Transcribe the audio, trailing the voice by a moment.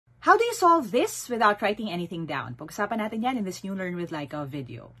How do you solve this without writing anything down? Pag-usapan natin yan in this new Learn with Lyqa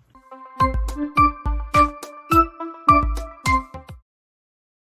video.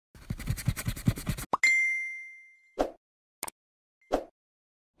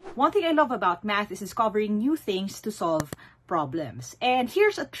 One thing I love about math is discovering new things to solve problems. And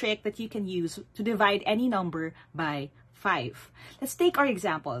here's a trick that you can use to divide any number by 5. Let's take our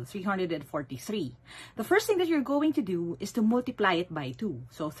example, 343. The first thing that you're going to do is to multiply it by 2.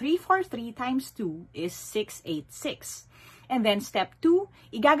 So 343 times 2 is 686. And then step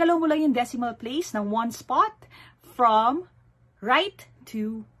 2, igagalaw mo lang yung decimal place ng 1 spot from right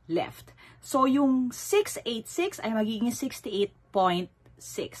to left. So yung 686 ay magiging 68.6.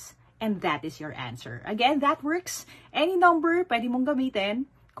 And that is your answer. Again, that works. Any number, pwede mong gamitin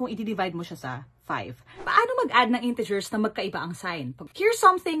kung i-divide mo siya sa 5. Paano mag-add ng integers na magkaiba ang sign? Here's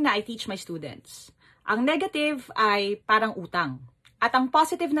something na I teach my students. Ang negative ay parang utang. At ang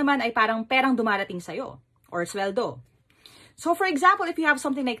positive naman ay parang perang dumarating sa'yo or sweldo. So for example, if you have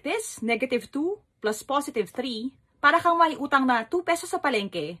something like this, negative 2 plus positive 3, para kang may utang na 2 pesos sa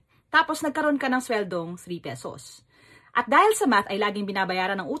palengke, tapos nagkaroon ka ng sweldong 3 pesos. At dahil sa math ay laging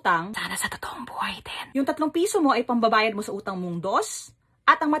binabayaran ng utang, sana sa totoong buhay din. Yung 3 piso mo ay pambabayad mo sa utang mong 2,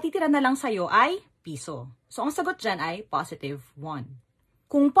 at ang matitira na lang sa'yo ay piso. So, ang sagot dyan ay positive 1.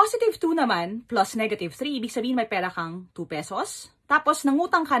 Kung positive 2 naman plus negative 3, ibig sabihin may pera kang 2 pesos. Tapos,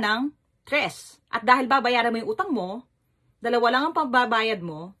 nangutang ka ng 3. At dahil babayaran mo yung utang mo, 2 lang ang pagbabayad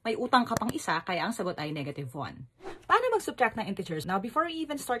mo, may utang ka pang isa, kaya ang sagot ay negative 1. Paano mag-subtract ng integers? Now, before we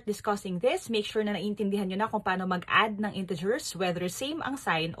even start discussing this, make sure na naiintindihan nyo na kung paano mag-add ng integers, whether same ang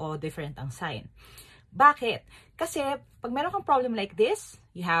sign o different ang sign. Bakit? Kasi, pag meron kang problem like this,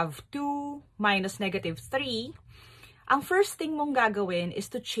 you have 2 minus negative 3, ang first thing mong gagawin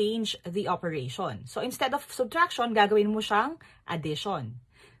is to change the operation. So, instead of subtraction, gagawin mo siyang addition.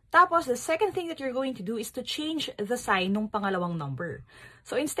 Tapos, the second thing that you're going to do is to change the sign ng pangalawang number.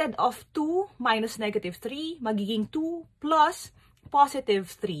 So, instead of 2 minus negative 3, magiging 2 plus positive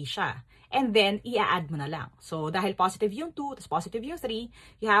 3 siya. And then, i-add mo na lang. So, dahil positive yung 2, tapos positive yung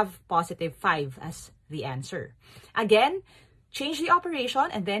 3, you have positive 5 as the answer. Again, change the operation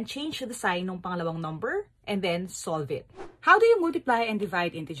and then change the sign ng pangalawang number and then solve it. How do you multiply and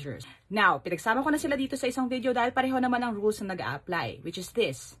divide integers? Now, pinagsama ko na sila dito sa isang video dahil pareho naman ang rules na nag-a-apply, which is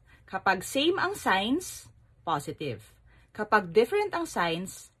this. Kapag same ang signs, positive. Kapag different ang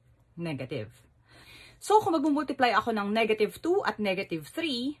signs, negative. So, kung mag-multiply ako ng negative 2 at negative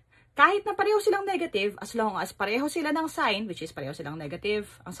 3, kahit na pareho silang negative, as long as pareho sila ng sign, which is pareho silang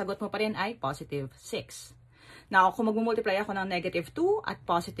negative, ang sagot mo pa rin ay positive 6. Now, kung mag-multiply ako ng negative 2 at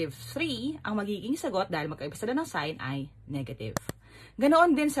positive 3, ang magiging sagot dahil magkaiba sila ng sign ay negative.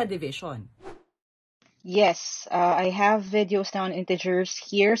 Ganoon din sa division. Yes, I have videos now on integers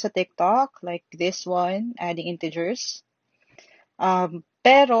here sa TikTok, like this one, adding integers.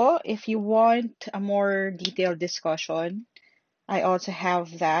 Pero, if you want a more detailed discussion, I also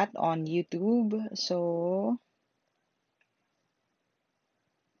have that on YouTube. So,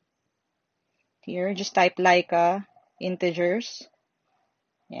 here, just type Lyqa, integers.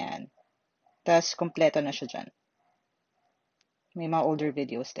 Yan. Tas, kompleto na siya dyan. May mga older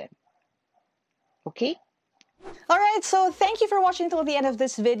videos din. Okay? Alright, so thank you for watching till the end of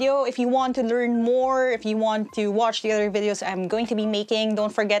this video. If you want to learn more, if you want to watch the other videos I'm going to be making,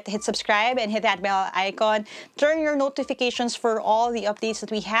 don't forget to hit subscribe and hit that bell icon. Turn your notifications for all the updates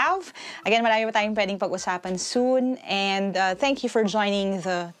that we have. Again, marami pa tayong pwedeng pag-usapan soon. And thank you for joining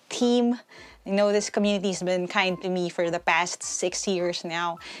the team. I know this community has been kind to me for the past 6 years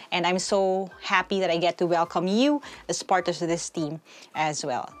now. And I'm so happy that I get to welcome you as part of this team as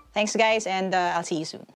well. Thanks, guys, and I'll see you soon.